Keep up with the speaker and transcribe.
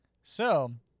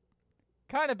So,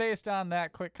 kind of based on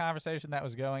that quick conversation that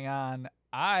was going on,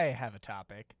 I have a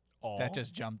topic that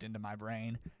just jumped into my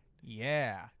brain.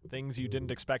 Yeah. Things you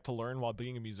didn't expect to learn while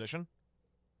being a musician?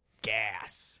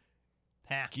 Gas.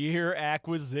 Gear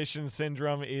acquisition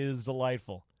syndrome is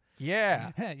delightful.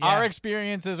 Yeah. Yeah. Our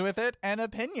experiences with it and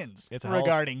opinions It's a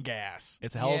regarding gas.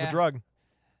 It's a hell of Yeah. a drug.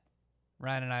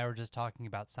 Ryan and I were just talking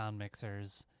about sound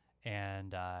mixers,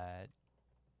 and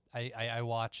I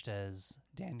watched as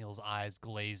Daniel's eyes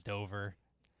glazed over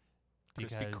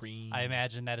Krispy because Kremes. I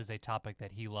imagine that is a topic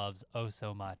that he loves oh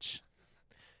so much.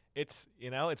 It's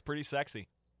pretty sexy.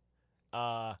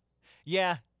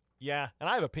 Yeah, and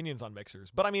I have opinions on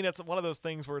mixers, but I mean, it's one of those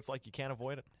things where it's like you can't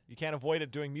avoid it. You can't avoid it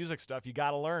doing music stuff. You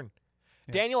got to learn.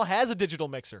 Yeah. Daniel has a digital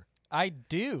mixer. I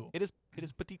do. It is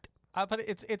petite. But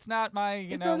it's not my,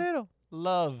 It's a little.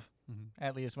 love, Mhm.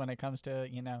 at least when it comes to,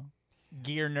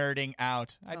 gear nerding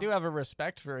out. I do have a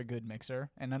respect for a good mixer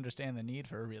and understand the need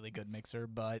for a really good mixer,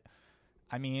 but,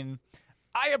 I mean,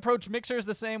 I approach mixers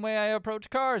the same way I approach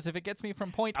cars. If it gets me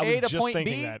from point I A was to just point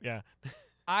thinking B, that. Yeah.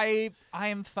 I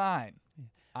am fine.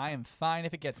 I am fine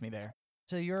if it gets me there.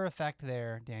 So your effect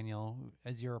there, Daniel,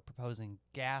 as you're proposing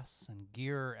gas and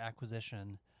gear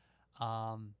acquisition,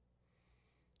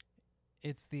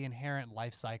 it's the inherent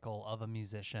life cycle of a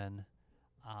musician.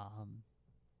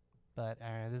 But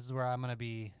this is where I'm going to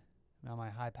be on my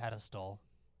high pedestal.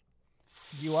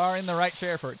 You are in the right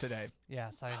chair for it today.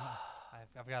 Yes,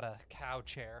 I've got a cow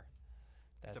chair.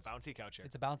 It's a bouncy cow chair.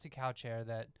 It's a bouncy cow chair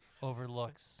that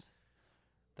overlooks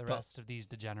the But- rest of these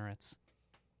degenerates.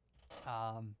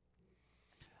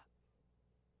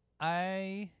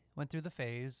 I went through the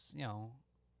phase,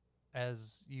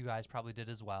 as you guys probably did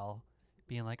as well,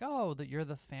 being like, oh, that you're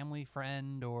the family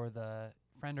friend or the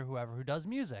friend or whoever who does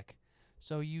music.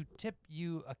 So you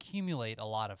accumulate a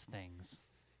lot of things.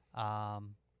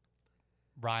 Ryan,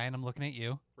 I'm looking at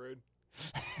you. Rude.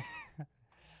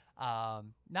 Not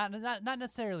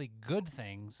necessarily good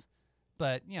things,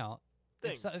 but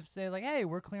Things. if they like, hey,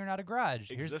 we're clearing out a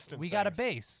garage. Existent We got a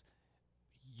things. bass.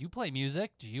 You play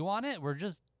music. Do you want it? We're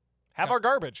just Have our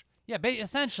garbage. yeah.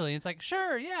 Essentially, it's like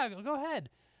sure, yeah, go ahead.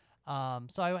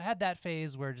 So I had that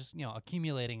phase where just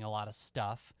accumulating a lot of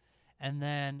stuff, and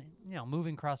then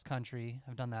moving cross country.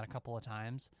 I've done that a couple of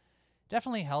times.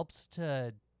 Definitely helps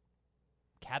to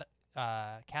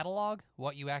catalog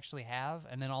what you actually have,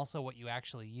 and then also what you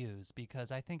actually use. Because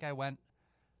I think I went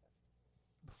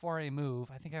before I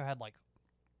move. I think I had like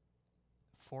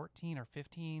 14 or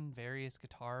 15 various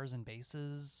guitars and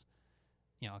basses,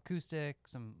 acoustic,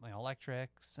 some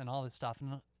electrics, and all this stuff.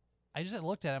 And I just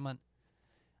looked at it and went,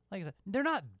 like I said, they're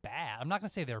not bad. I'm not going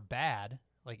to say they're bad,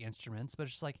 like instruments, but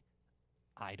it's just like,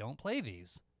 I don't play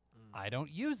these. I don't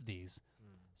use these.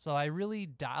 So I really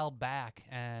dialed back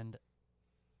and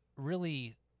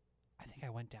really, I think I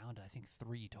went down to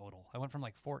 3 total. I went from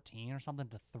like 14 or something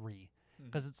to 3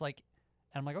 because it's like,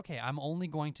 and I'm like, okay, I'm only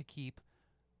going to keep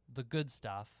the good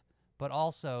stuff, but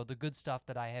also the good stuff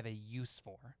that I have a use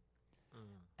for.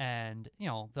 And,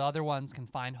 the other ones can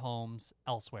find homes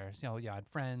elsewhere. So, I had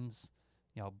friends,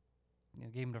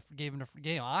 became the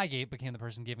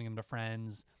person giving them to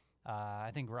friends. I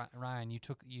think Ryan,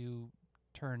 you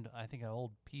turned, I think, an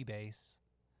old P bass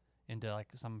into like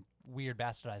some weird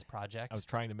bastardized project. I was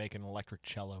trying to make an electric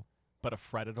cello, but a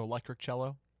fretted electric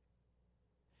cello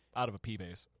out of a P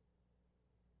bass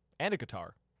and a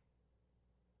guitar.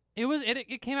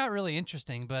 It came out really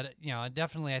interesting, but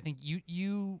definitely I think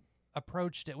you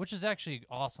approached it, which is actually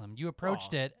awesome. You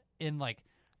approached it in like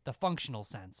the functional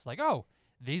sense, like, oh,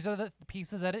 these are the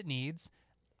pieces that it needs.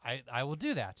 I will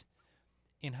do that.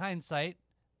 In hindsight,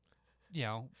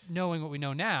 knowing what we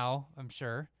know now, I'm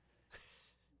sure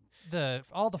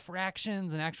all the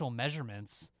fractions and actual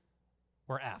measurements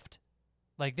were effed.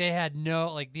 Like they had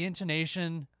the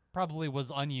intonation probably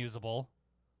was unusable.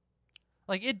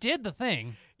 Like it did the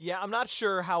thing. Yeah, I'm not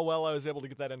sure how well I was able to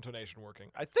get that intonation working.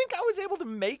 I think I was able to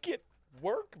make it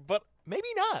work, but maybe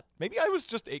not. Maybe I was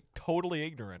just totally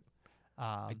ignorant.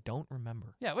 I don't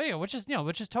remember. Yeah, well, which is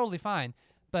totally fine.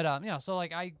 But so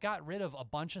like I got rid of a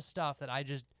bunch of stuff that I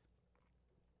just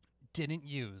didn't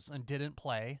use and didn't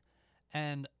play,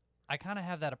 and I kind of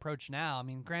have that approach now. I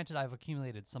mean, granted, I've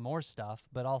accumulated some more stuff,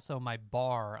 but also my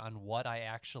bar on what I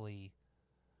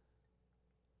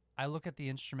look at the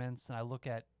instruments and I look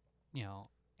at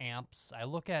amps. I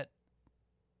look at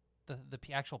the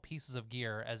actual pieces of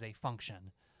gear as a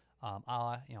function.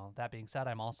 That being said,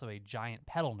 I'm also a giant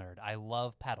pedal nerd. I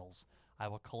love pedals. I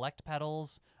will collect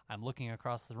pedals. I'm looking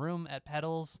across the room at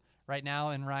pedals right now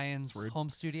in Ryan's home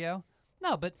studio.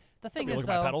 No, but the thing is, look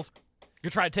though, at my pedals. You're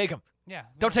trying to take them. yeah,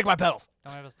 Don't take my pedals.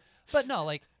 don't have us. But no,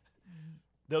 like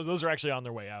Those are actually on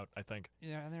their way out, I think.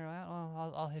 Yeah, and they're like,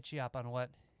 well, I'll hit you up on what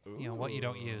what you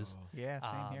don't use. Yeah,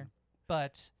 same here.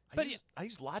 But I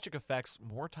use Logic Effects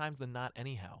more times than not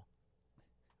anyhow.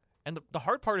 And the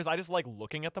hard part is I just like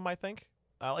looking at them, I think.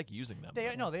 I like using them.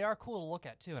 They are cool to look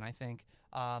at too, and I think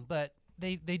but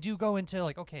they do go into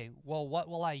like, okay, well, what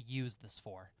will I use this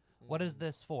for? What is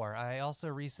this for? I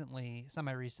also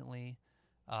semi-recently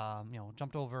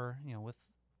jumped over, with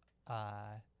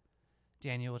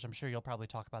Daniel, which I'm sure you'll probably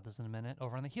talk about this in a minute,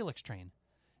 over on the Helix train,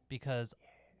 because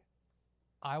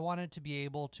I wanted to be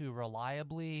able to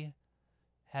reliably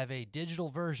have a digital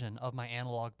version of my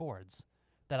analog boards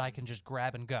that I can just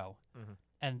grab and go.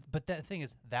 But the thing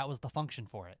is, that was the function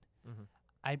for it.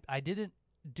 I didn't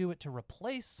do it to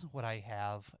replace what I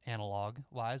have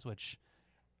analog-wise, which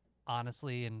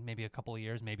honestly, in maybe a couple of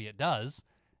years, maybe it does,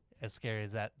 as scary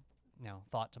as that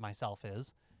thought to myself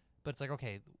is. But it's like,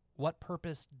 okay, what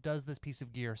purpose does this piece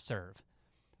of gear serve?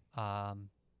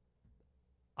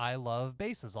 I love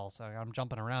basses also. I'm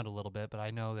jumping around a little bit, but I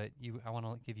know that I want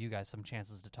to give you guys some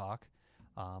chances to talk.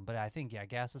 But I think,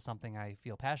 gas is something I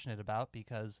feel passionate about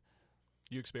because...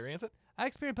 You experience it? I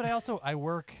experience, but I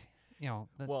work,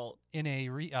 in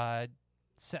a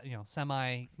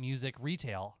semi-music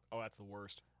retail. Oh, that's the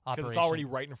worst. Because it's already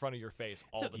right in front of your face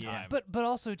all the time. But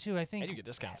also, too, I think... And you get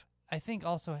discounts. I think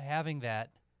also having that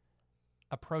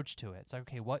approach to it. It's like,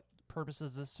 okay, what purpose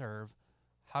does this serve?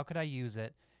 How could I use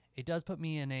it? It does put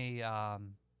me in a,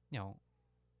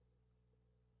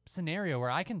 scenario where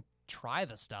I can try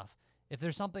the stuff. If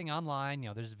there's something online,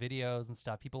 there's videos and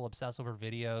stuff. People obsess over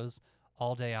videos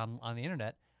all day on the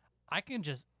internet. I can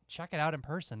just check it out in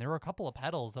person. There were a couple of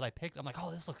pedals that I picked. I'm like,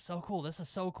 oh, this looks so cool. This is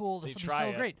so cool. This will be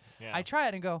so great. Yeah. I try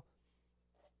it and go,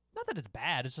 not that it's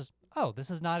bad. It's just, oh, this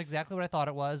is not exactly what I thought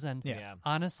it was. And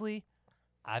honestly,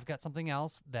 I've got something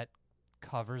else that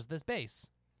covers this bass.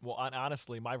 Well,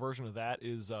 honestly, my version of that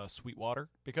is Sweetwater,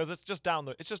 because it's just down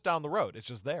the road. It's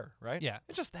just there, right? Yeah,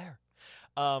 it's just there.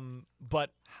 But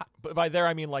by there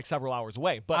I mean like several hours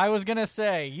away. But I was gonna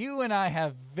say you and I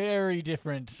have very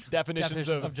different definitions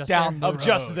of just down there. the road.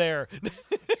 Just there.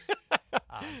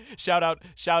 Shout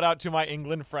out to my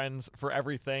England friends for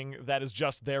everything that is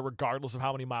just there, regardless of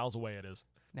how many miles away it is.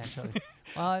 Naturally.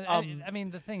 Well, I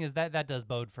mean, the thing is that does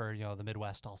bode for the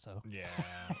Midwest also. Yeah.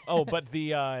 Oh, but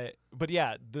the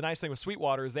nice thing with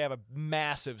Sweetwater is they have a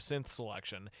massive synth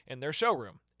selection in their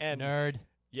showroom. And nerd.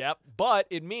 Yep, but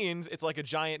it means it's like a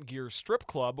giant gear strip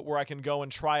club where I can go and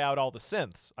try out all the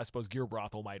synths. I suppose Gear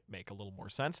Brothel might make a little more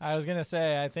sense. I was gonna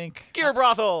say, I think Gear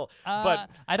Brothel, but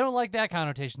I don't like that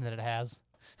connotation that it has.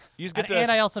 You just get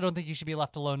and I also don't think you should be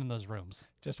left alone in those rooms.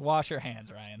 Just wash your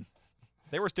hands, Ryan.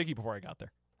 They were sticky before I got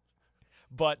there.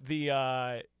 But you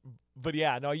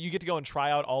get to go and try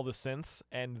out all the synths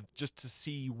and just to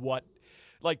see what's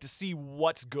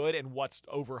good and what's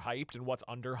overhyped and what's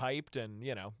underhyped, and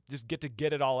just get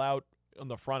it all out on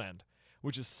the front end,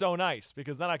 which is so nice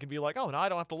because then I can be like, oh, no, I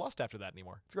don't have to lust after that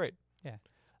anymore. It's great. Yeah.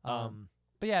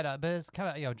 But it's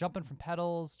kind of jumping from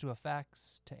pedals to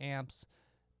effects to amps.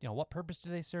 What purpose do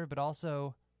they serve? But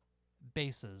also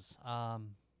basses.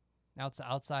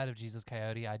 Outside of Jesus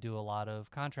Coyote, I do a lot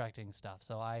of contracting stuff,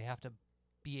 so I have to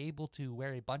be able to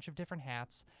wear a bunch of different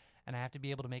hats, and I have to be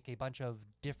able to make a bunch of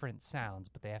different sounds,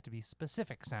 but they have to be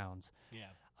specific sounds. Yeah.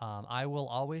 I will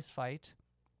always fight,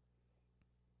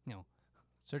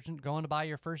 going to buy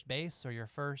your first bass or your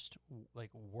first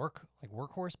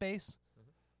workhorse bass.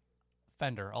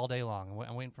 Fender all day long.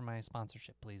 I'm waiting for my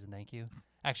sponsorship, please, and thank you.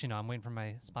 Actually, no, I'm waiting for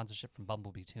my sponsorship from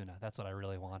Bumblebee Tuna. That's what I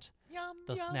really want. Yum,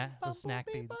 those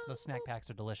snack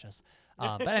packs are delicious.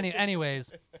 But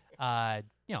anyways, a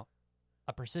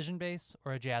precision bass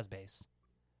or a jazz bass.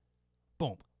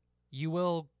 Boom. You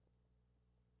will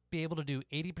be able to do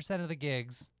 80% of the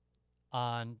gigs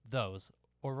on those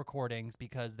or recordings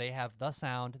because they have the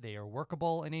sound. They are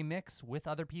workable in a mix with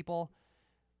other people.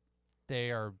 They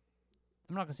are,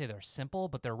 I'm not going to say they're simple,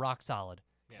 but they're rock solid.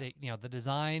 Yeah. The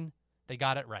design, they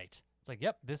got it right. It's like,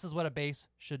 yep, this is what a bass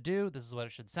should do. This is what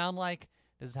it should sound like.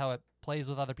 This is how it plays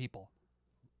with other people.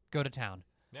 Go to town.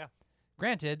 Yeah.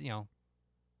 Granted,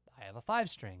 I have a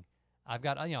 5-string. I've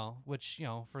got, which,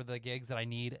 for the gigs that I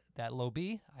need that low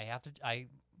B, I have to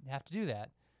do that.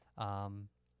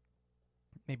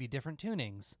 Maybe different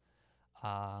tunings.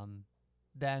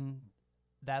 Then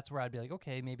that's where I'd be like,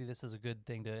 okay, maybe this is a good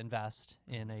thing to invest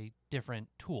in a different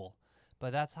tool.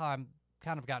 But that's how I'm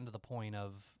kind of gotten to the point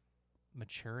of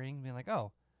maturing, being like,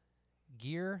 oh,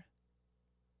 gear,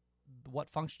 what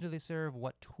function do they serve?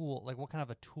 What tool, what kind of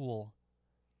a tool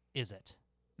is it?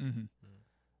 Mm-hmm.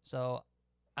 So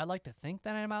I like to think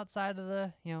that I'm outside of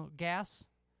the, gas,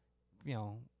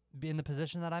 in the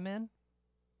position that I'm in.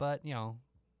 but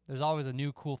there's always a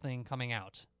new cool thing coming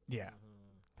out. Yeah.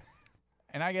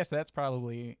 And I guess that's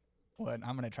probably what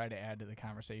I'm going to try to add to the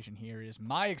conversation here is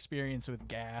my experience with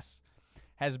gas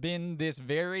has been this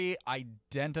very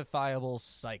identifiable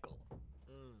cycle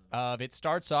of it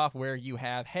starts off where you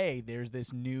have, hey, there's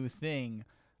this new thing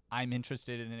I'm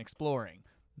interested in exploring.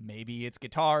 Maybe it's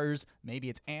guitars, maybe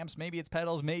it's amps, maybe it's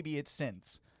pedals, maybe it's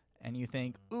synths. And you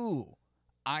think, ooh,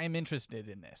 I'm interested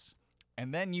in this.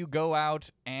 And then you go out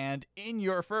and in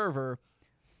your fervor,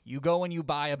 you go and you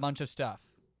buy a bunch of stuff.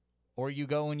 Or you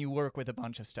go and you work with a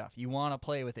bunch of stuff. You want to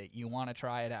play with it. You want to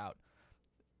try it out.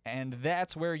 And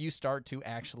that's where you start to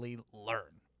actually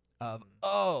learn of,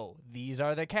 oh, these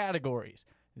are the categories.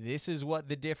 This is what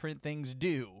the different things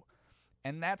do.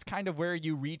 And that's kind of where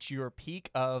you reach your peak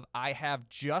of, I have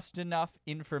just enough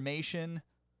information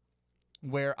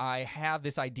where I have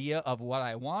this idea of what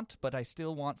I want, but I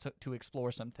still want to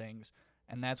explore some things.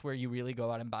 And that's where you really go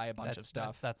out and buy a bunch of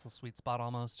stuff. That's the sweet spot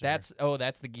almost? That's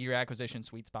the gear acquisition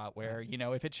sweet spot where,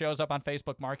 if it shows up on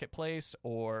Facebook Marketplace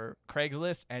or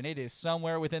Craigslist and it is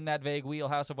somewhere within that vague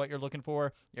wheelhouse of what you're looking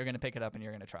for, you're going to pick it up and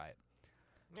you're going to try it.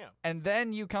 Yeah. And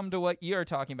then you come to what you're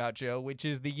talking about, Joe, which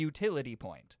is the utility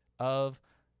point of,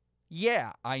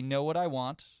 yeah, I know what I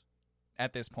want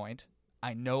at this point.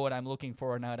 I know what I'm looking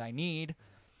for and what I need.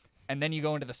 And then you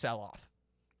go into the sell-off.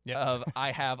 Yep. Of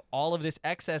I have all of this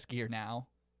excess gear now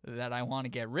that I want to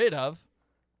get rid of.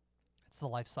 It's the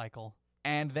life cycle.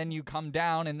 And then you come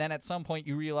down, and then at some point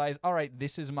you realize, all right,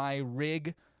 this is my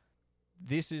rig.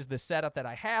 This is the setup that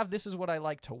I have. This is what I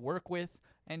like to work with.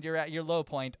 And you're at your low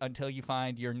point until you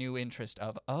find your new interest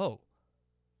of, oh,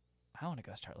 I want to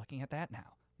go start looking at that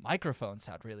now. Microphones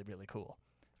sound really, really cool.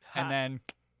 And then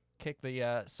kick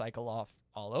the cycle off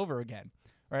all over again.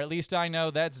 Or at least I know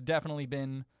that's definitely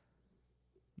been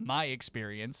my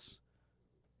experience.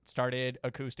 It started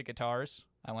acoustic guitars.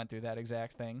 I went through that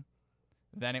exact thing.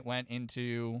 Then it went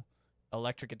into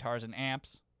electric guitars and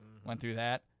amps. Went through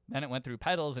that. Then it went through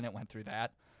pedals, and it went through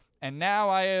that. And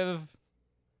now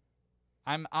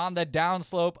I'm on the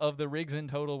downslope of the rigs in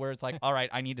total where it's like, all right,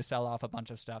 I need to sell off a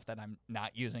bunch of stuff that I'm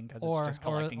not using because it's just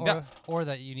collecting dust. Or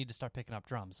that you need to start picking up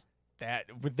drums.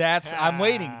 That's I'm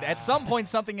waiting. At some point,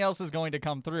 something else is going to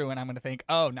come through, and I'm going to think,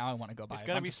 oh, now I want to go buy. It's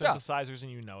going to be stuff. synthesizers,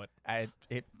 and you know it.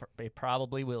 It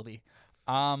probably will be.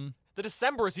 The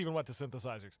Decemberists even went to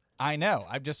synthesizers. I know.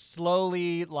 I'm just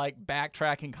slowly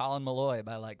backtracking Colin Malloy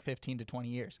by 15 to 20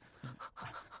 years.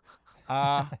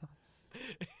 Sorry,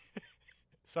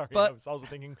 but, I was also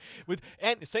thinking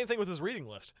and same thing with his reading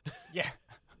list. Yeah,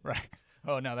 right.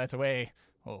 Oh no, that's way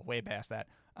past that.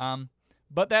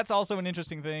 But that's also an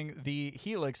interesting thing. The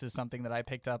Helix is something that I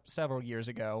picked up several years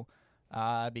ago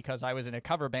because I was in a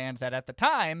cover band that at the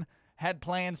time had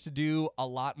plans to do a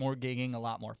lot more gigging, a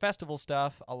lot more festival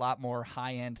stuff, a lot more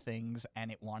high-end things, and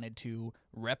it wanted to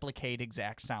replicate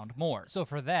exact sound more. So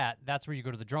for that's where you go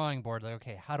to the drawing board. Like,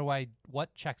 okay,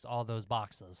 what checks all those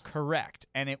boxes? Correct.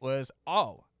 And it was,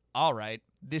 all right,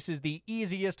 this is the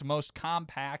easiest, most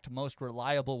compact, most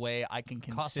reliable way I can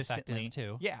consistently... Cost-effective,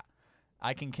 too. Yeah.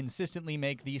 I can consistently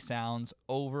make these sounds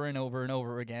over and over and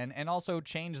over again, and also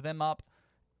change them up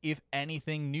if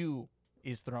anything new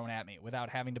is thrown at me without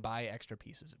having to buy extra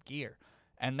pieces of gear.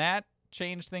 And that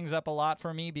changed things up a lot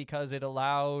for me because it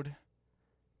allowed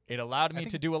me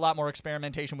to do a lot more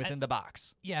experimentation within the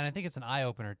box. Yeah, and I think it's an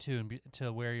eye-opener, too,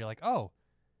 to where you're like, oh,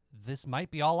 this might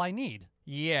be all I need.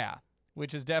 Yeah,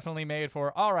 which is definitely made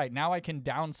for, all right, now I can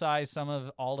downsize some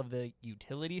of all of the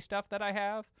utility stuff that I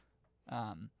have,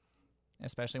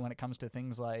 especially when it comes to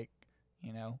things like,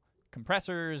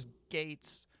 compressors,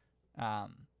 gates,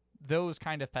 those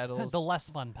kind of pedals. The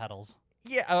less fun pedals.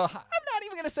 Yeah, I'm not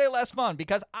even going to say less fun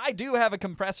because I do have a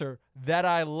compressor that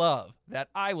I love, that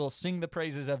I will sing the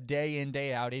praises of day in,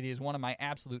 day out. It is one of my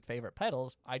absolute favorite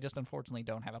pedals. I just unfortunately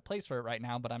don't have a place for it right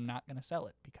now, but I'm not going to sell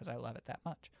it because I love it that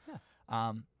much.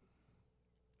 Yeah.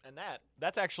 And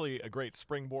that's actually a great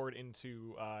springboard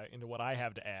into what I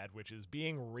have to add, which is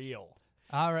being real.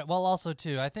 All right. Well, also,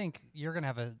 too, I think you're going to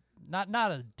have a not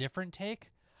a different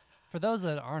take. For those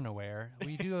that aren't aware,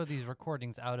 we do have these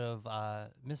recordings out of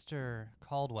Mr.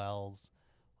 Caldwell's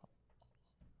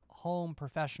home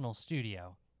professional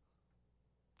studio.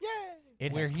 Yay!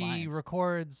 Where he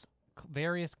records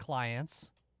various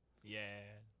clients. Yeah.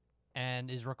 And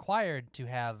is required to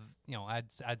have,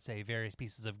 I'd say various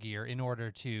pieces of gear in order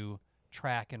to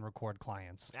track and record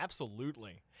clients.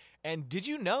 Absolutely. And did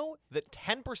you know that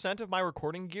 10% of my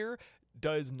recording gear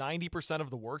does 90% of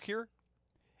the work here?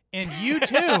 And you,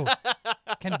 too,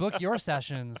 can book your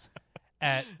sessions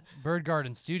at Bird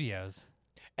Garden Studios.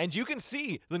 And you can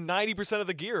see the 90% of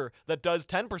the gear that does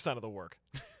 10% of the work.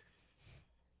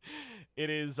 It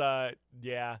is,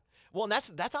 yeah. Well, and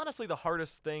that's honestly the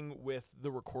hardest thing with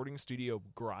the recording studio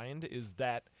grind is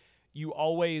that you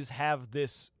always have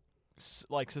this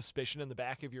like suspicion in the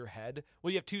back of your head.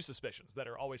 Well, you have two suspicions that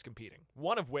are always competing.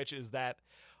 One of which is that,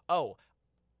 oh,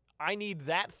 I need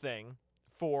that thing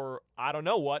for I don't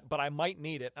know what, but I might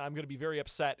need it, and I'm going to be very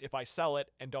upset if I sell it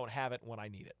and don't have it when I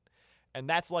need it. And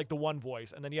that's like the one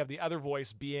voice. And then you have the other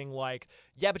voice being like,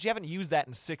 yeah, but you haven't used that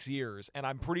in 6 years, and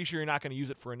I'm pretty sure you're not going to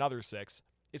use it for another 6.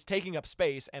 It's taking up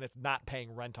space, and it's not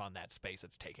paying rent on that space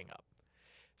it's taking up.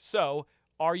 So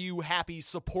are you happy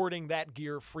supporting that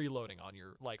gear freeloading on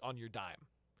your dime?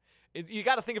 You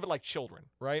got to think of it like children,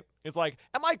 right? It's like,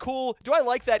 am I cool? Do I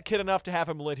like that kid enough to have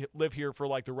him live here for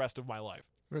like the rest of my life?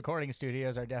 Recording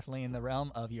studios are definitely in the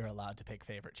realm of you're allowed to pick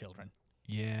favorite children.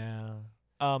 Yeah.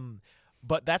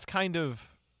 But that's kind of,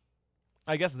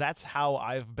 I guess that's how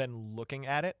I've been looking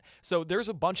at it. So there's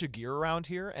a bunch of gear around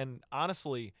here, and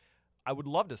honestly, I would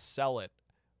love to sell it,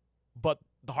 but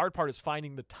the hard part is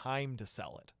finding the time to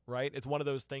sell it, right? It's one of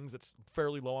those things that's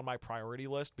fairly low on my priority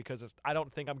list because I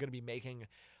don't think I'm going to be making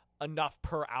enough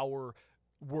per hour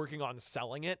working on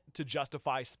selling it to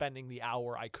justify spending the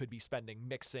hour I could be spending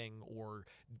mixing or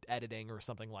editing or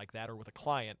something like that, or with a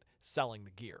client selling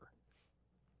the gear.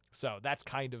 So that's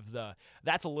kind of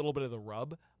that's a little bit of the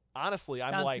rub. Honestly,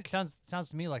 I'm like... Sounds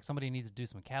to me like somebody needs to do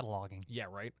some cataloging. Yeah,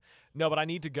 right? No, but I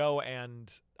need to go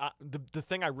and... the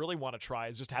thing I really want to try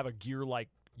is just have a gear, like,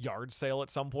 yard sale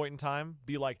at some point in time.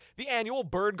 Be like, the annual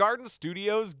Bird Garden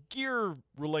Studios gear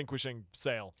relinquishing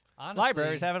sale. Honestly,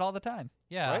 Libraries have it all the time.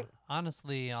 Yeah. Right?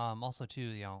 Honestly, also,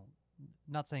 too,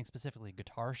 not saying specifically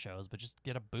guitar shows, but just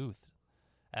get a booth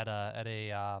at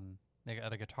a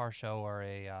guitar show or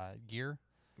a gear.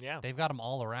 Yeah. They've got them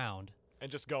all around. And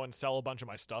just go and sell a bunch of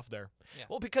my stuff there. Yeah.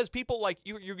 Well, because people like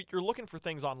you're looking for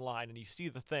things online and you see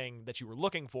the thing that you were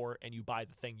looking for and you buy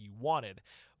the thing you wanted,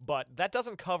 but that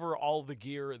doesn't cover all the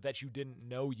gear that you didn't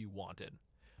know you wanted,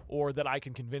 or that I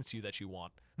can convince you that you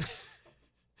want.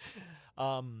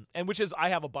 And which is I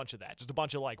have a bunch of that, just a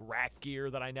bunch of like rack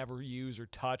gear that I never use or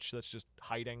touch that's just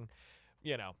hiding,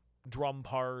 drum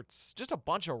parts, just a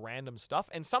bunch of random stuff,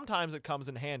 and sometimes it comes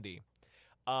in handy.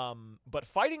 But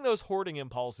fighting those hoarding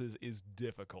impulses is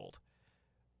difficult.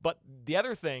 But the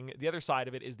other side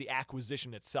of it is the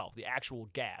acquisition itself, the actual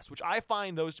gas, which I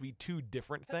find those to be two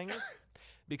different things,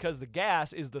 because the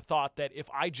gas is the thought that if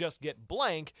I just get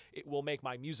blank, it will make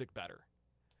my music better,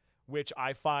 which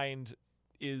I find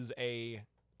is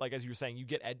like as you were saying,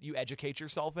 you educate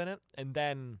yourself in it, and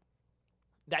then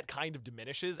that kind of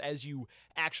diminishes as you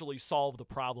actually solve the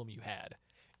problem you had.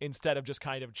 Instead of just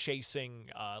kind of chasing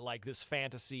like this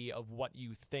fantasy of what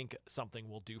you think something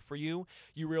will do for you,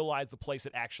 you realize the place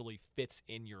it actually fits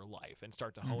in your life and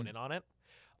start to hone in on it.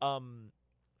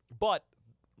 But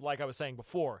like I was saying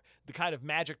before, the kind of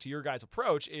magic to your guys'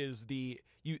 approach is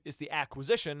it's the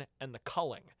acquisition and the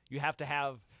culling. You have to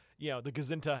have the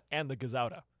Gazinta and the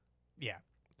Gazauta. Yeah,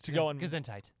 to go and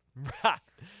Gesundheit.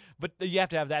 But you have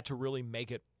to have that to really make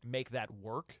that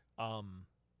work.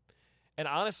 And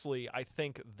honestly, I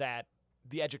think that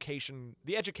the education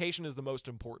is the most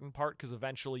important part, because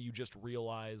eventually you just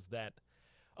realize that,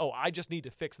 oh, I just need to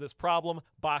fix this problem,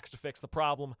 box to fix the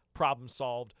problem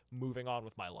solved, moving on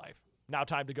with my life. Now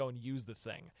time to go and use the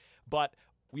thing. But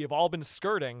we have all been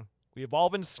skirting the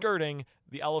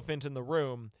elephant in the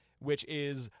room, which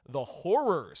is the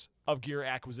horrors of gear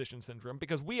acquisition syndrome,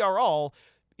 because we are all,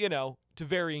 to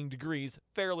varying degrees,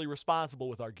 fairly responsible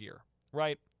with our gear,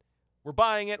 right? We're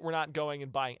buying it. We're not going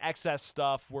and buying excess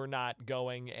stuff. We're not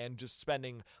going and just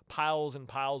spending piles and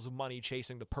piles of money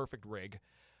chasing the perfect rig.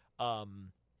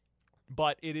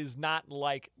 But it is not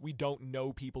like we don't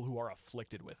know people who are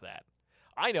afflicted with that.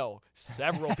 I know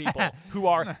several people who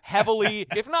are heavily,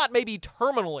 if not maybe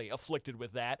terminally afflicted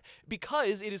with that,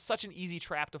 because it is such an easy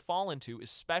trap to fall into,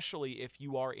 especially if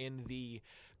you are in the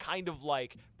kind of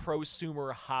like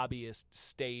prosumer hobbyist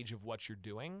stage of what you're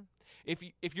doing.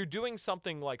 If you're doing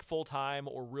something like full-time,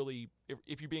 or really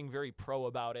if you're being very pro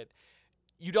about it,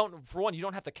 you don't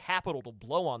have the capital to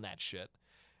blow on that shit.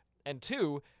 And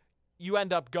two, you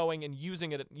end up going and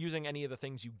using any of the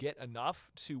things you get enough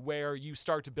to where you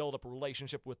start to build up a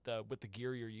relationship with the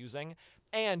gear you're using,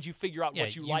 and you figure out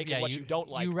what you like and what you don't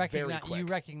like very quick. You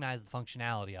recognize the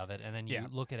functionality of it, and then you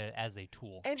look at it as a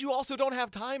tool. And you also don't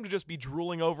have time to just be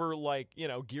drooling over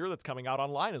gear that's coming out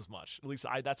online as much. At least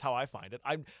that's how I find it.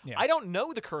 I don't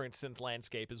know the current synth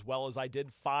landscape as well as I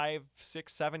did 5,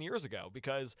 6, 7 years ago,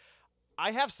 because I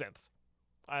have synths,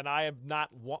 and I am not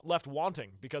left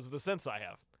wanting because of the synths I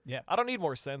have. Yeah, I don't need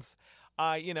more synths.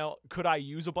 Could I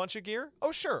use a bunch of gear?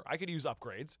 Oh, sure. I could use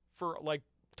upgrades for like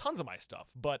tons of my stuff,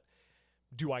 but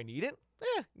Do I need it?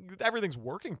 Everything's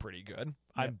working pretty good.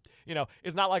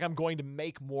 It's not like I'm going to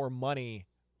make more money,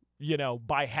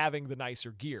 by having the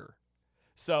nicer gear.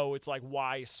 So it's like,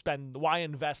 why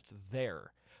invest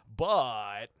there?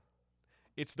 But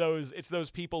it's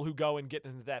those people who go and get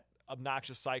into that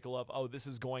obnoxious cycle of, oh, this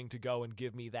is going to go and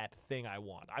give me that thing I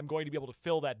want. I'm going to be able to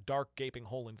fill that dark gaping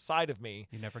hole inside of me.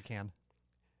 You never can.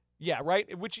 Yeah,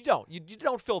 right? Which you don't. You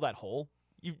don't fill that hole.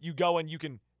 You go and you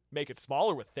can make it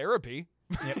smaller with therapy.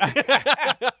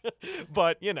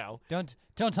 But, Don't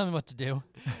tell me what to do.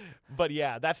 But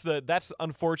yeah, that's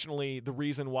unfortunately the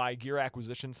reason why gear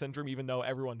acquisition syndrome, even though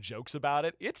everyone jokes about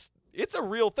it, it's a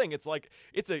real thing. It's like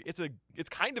it's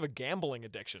kind of a gambling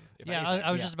addiction.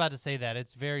 I was just about to say that.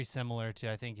 It's very similar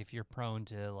to, I think, if you're prone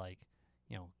to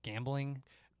gambling.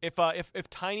 If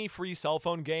tiny free cell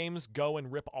phone games go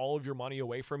and rip all of your money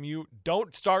away from you,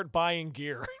 don't start buying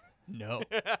gear. No.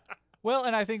 Well,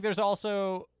 and I think there's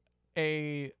also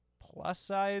a plus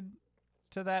side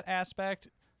to that aspect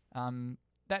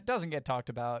that doesn't get talked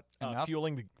about enough.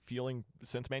 Fueling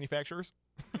synth manufacturers.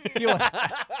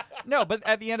 No, but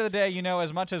at the end of the day,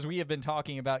 as much as we have been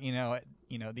talking about,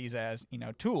 these as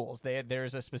tools,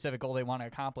 there's a specific goal they want to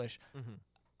accomplish. Mm-hmm.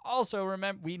 Also,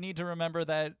 we need to remember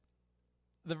that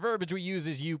the verbiage we use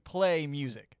is you play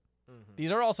music. Mm-hmm.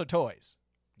 These are also toys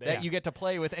that you get to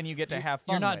play with and you get to have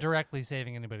fun. You're not with. directly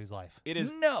saving anybody's life. It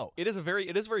is no. It is a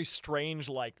very strange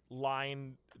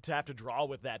line to have to draw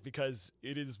with that because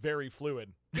it is very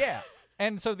fluid. Yeah.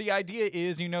 And so the idea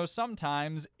is,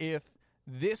 sometimes if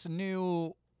this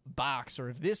new box or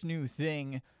if this new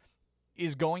thing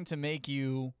is going to make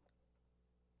you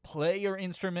play your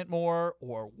instrument more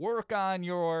or work on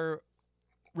your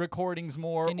recordings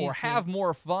more or have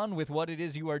more fun with what it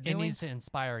is you are doing. It needs to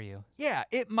inspire you. Yeah,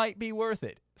 it might be worth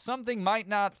it. Something might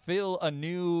not fill a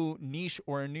new niche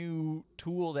or a new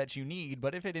tool that you need,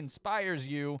 but if it inspires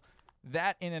you,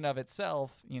 that in and of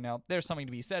itself, there's something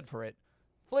to be said for it.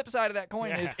 Flip side of that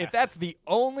coin is if that's the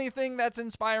only thing that's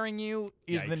inspiring you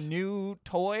is the new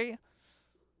toy,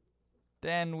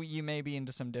 then you may be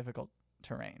into some difficult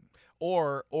terrain.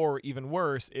 Or even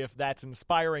worse, if that's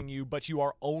inspiring you, but you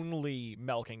are only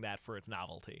milking that for its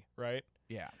novelty, right?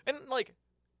 Yeah. And,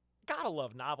 gotta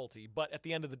love novelty, but at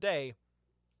the end of the day,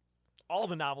 all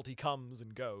the novelty comes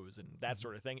and goes and that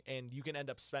sort of thing, and you can end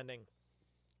up spending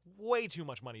way too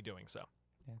much money doing so.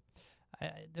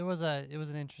 Yeah. It was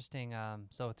an interesting,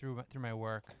 so through my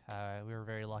work, we were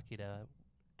very lucky to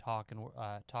talk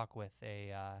with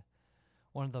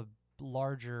one of the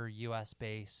larger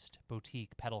U.S.-based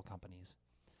boutique pedal companies,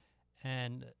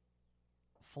 and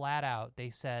flat out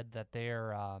they said that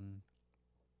their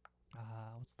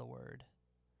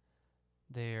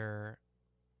their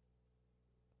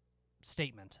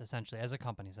statement essentially as a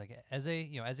company is like, as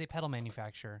a pedal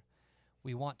manufacturer,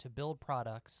 we want to build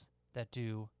products that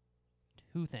do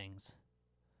two things.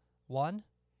 One,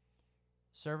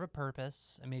 serve a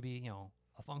purpose and maybe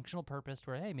a functional purpose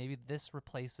where, hey, maybe this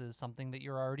replaces something that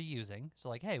you're already using. So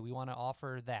like, hey, we want to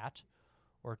offer that.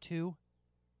 Or two,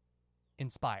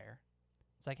 inspire.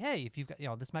 It's like, hey, if you've got,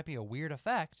 this might be a weird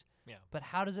effect, but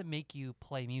how does it make you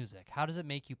play music? How does it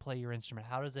make you play your instrument?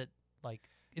 How does it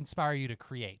inspire you to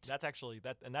create? That's actually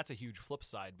and that's a huge flip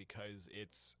side because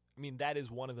that is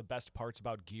one of the best parts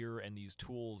about gear and these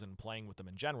tools and playing with them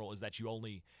in general is that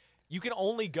you can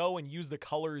only go and use the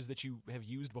colors that you have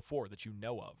used before that you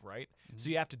know of, right? Mm-hmm. So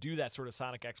you have to do that sort of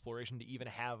sonic exploration to even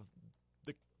have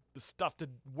the stuff to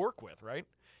work with, right?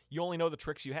 You only know the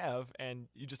tricks you have, and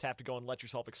you just have to go and let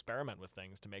yourself experiment with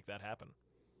things to make that happen.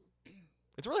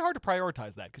 It's really hard to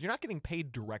prioritize that because you're not getting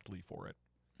paid directly for it,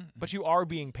 but you are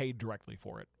being paid directly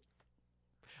for it.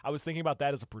 I was thinking about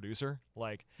that as a producer.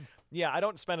 I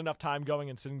don't spend enough time going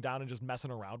and sitting down and just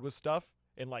messing around with stuff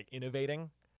and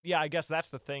innovating. Yeah, I guess that's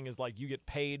the thing is you get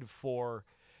paid for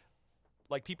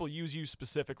people use you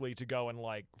specifically to go and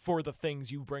for the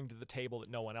things you bring to the table that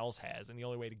no one else has. And the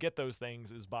only way to get those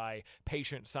things is by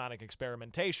patient sonic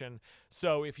experimentation.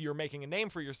 So if you're making a name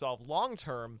for yourself long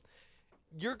term,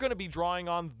 you're going to be drawing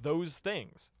on those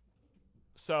things.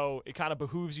 So it kind of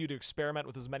behooves you to experiment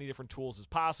with as many different tools as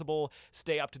possible,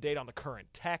 stay up to date on the current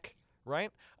tech,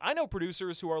 right? I know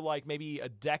producers who are maybe a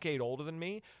decade older than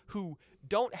me who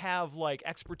don't have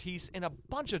expertise in a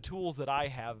bunch of tools that I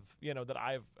have, that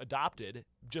I've adopted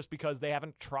just because they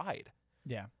haven't tried.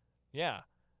 Yeah. Yeah.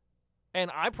 And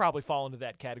I probably fall into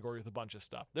that category with a bunch of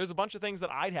stuff. There's a bunch of things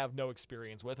that I'd have no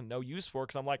experience with and no use for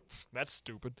because I'm like, that's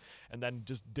stupid, and then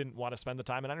just didn't want to spend the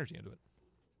time and energy into it.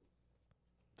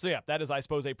 So yeah, that is, I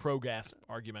suppose, a pro-gas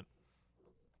argument.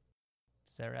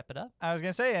 Does that wrap it up? I was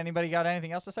going to say, anybody got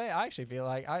anything else to say? I actually feel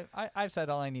like I've said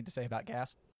all I need to say about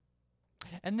gas.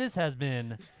 And this has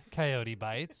been Coyote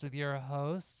Bites with your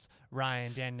hosts,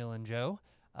 Ryan, Daniel, and Joe.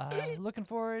 Looking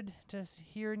forward to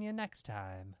hearing you next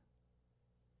time.